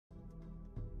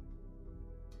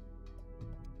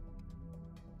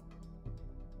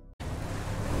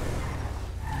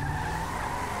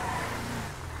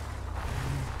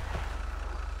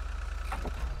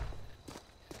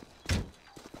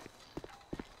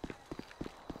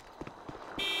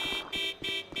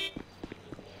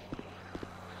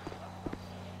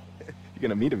you're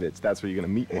gonna meet a bitch, that's where you're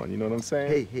gonna meet one. You know what I'm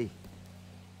saying? Hey.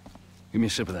 Give me a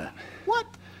sip of that. What?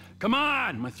 Come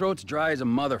on! My throat's dry as a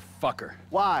motherfucker.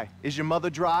 Why? Is your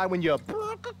mother dry when you're...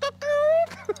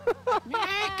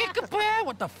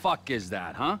 What the fuck is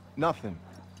that, huh? Nothing.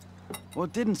 Well,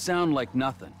 it didn't sound like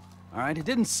nothing, all right? It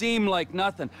didn't seem like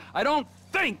nothing. I don't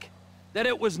think that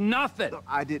it was nothing. Look,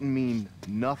 I didn't mean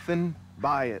nothing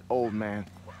by it, old man.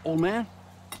 Old man?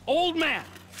 Old man!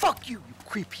 Fuck you, you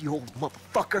creepy old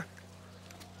motherfucker.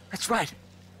 That's right.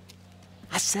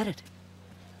 I said it.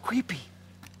 Creepy.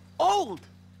 Old.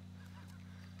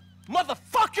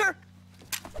 Motherfucker!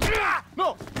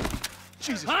 No!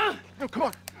 Jesus. Huh? No, come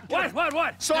on.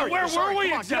 What? Sorry. Now, where sorry. were we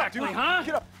Come on, exactly, get up, dude. huh?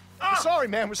 Get up. We're sorry,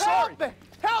 man. We're sorry. Help me!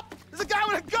 Help! There's a guy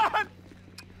with a gun!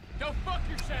 Go fuck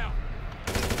yourself!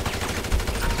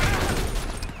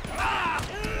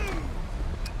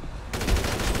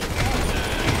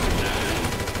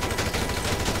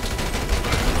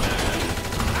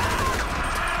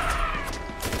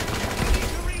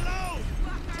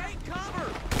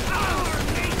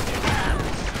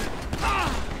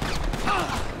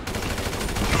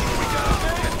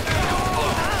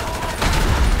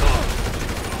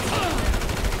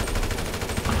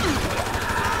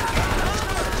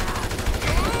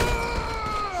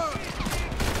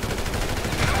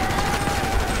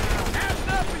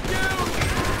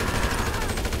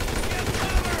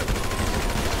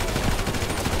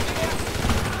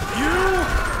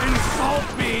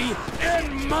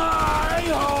 In my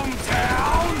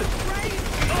hometown?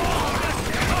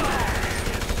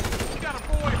 You got a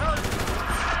boy hurt.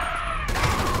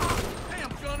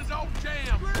 Damn gun is all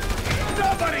jammed.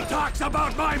 Nobody talks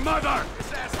about my mother!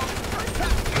 This asshole.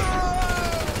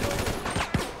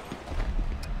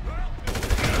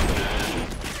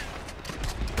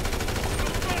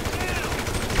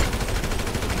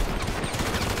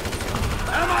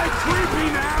 Am I creepy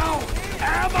now?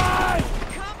 Am I?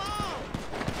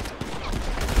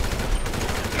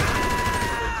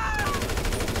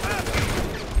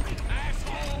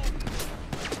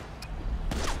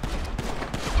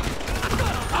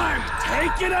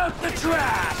 Get out the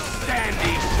trash,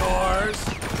 Sandy Shores!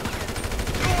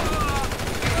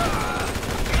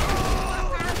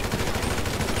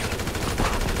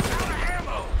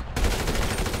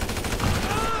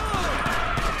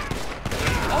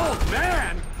 Old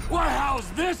man? Well,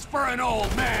 how's this for an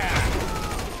old man?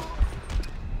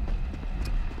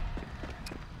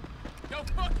 Go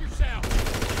fuck yourself!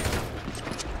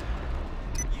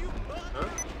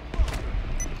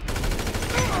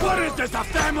 What is this, a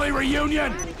family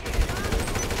reunion?